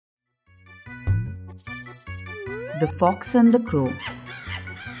The Fox and the Crow.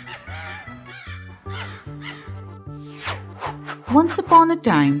 Once upon a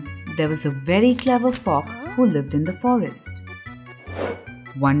time, there was a very clever fox who lived in the forest.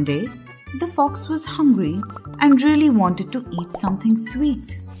 One day, the fox was hungry and really wanted to eat something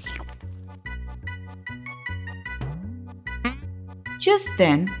sweet. Just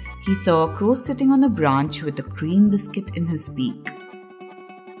then, he saw a crow sitting on a branch with a cream biscuit in his beak.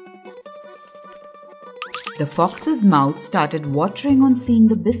 The fox's mouth started watering on seeing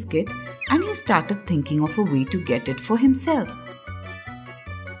the biscuit, and he started thinking of a way to get it for himself.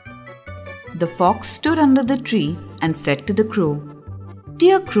 The fox stood under the tree and said to the crow,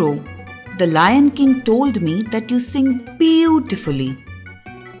 "Dear Crow, the Lion King told me that you sing beautifully,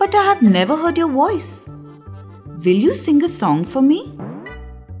 but I have never heard your voice. Will you sing a song for me?"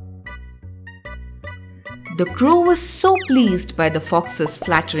 The crow was so pleased by the fox's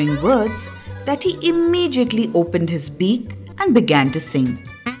flattering words that he immediately opened his beak and began to sing.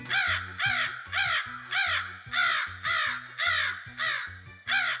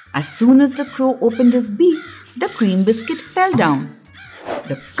 As soon as the crow opened his beak, the cream biscuit fell down.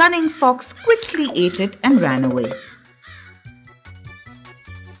 The cunning fox quickly ate it and ran away.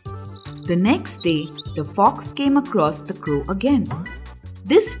 The next day, the fox came across the crow again.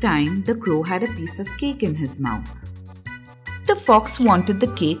 This time, the crow had a piece of cake in his mouth. The fox wanted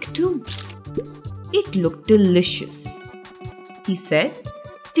the cake too. It looked delicious. He said,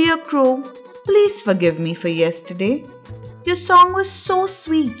 "Dear Crow, please forgive me for yesterday. Your song was so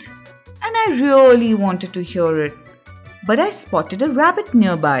sweet and I really wanted to hear it. But I spotted a rabbit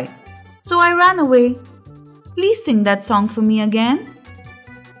nearby, so I ran away. Please sing that song for me again."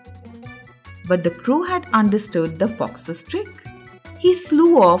 But the crow had understood the fox's trick. He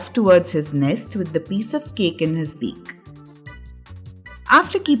flew off towards his nest with the piece of cake in his beak.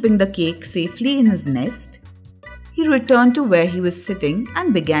 After keeping the cake safely in his nest, he returned to where he was sitting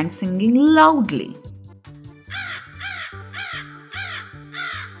and began singing loudly.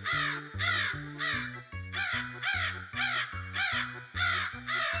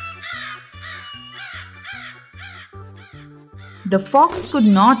 The fox could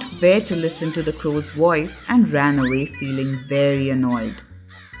not bear to listen to the crow's voice and ran away feeling very annoyed.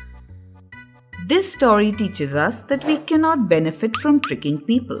 This story teaches us that we cannot benefit from tricking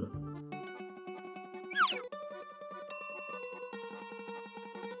people.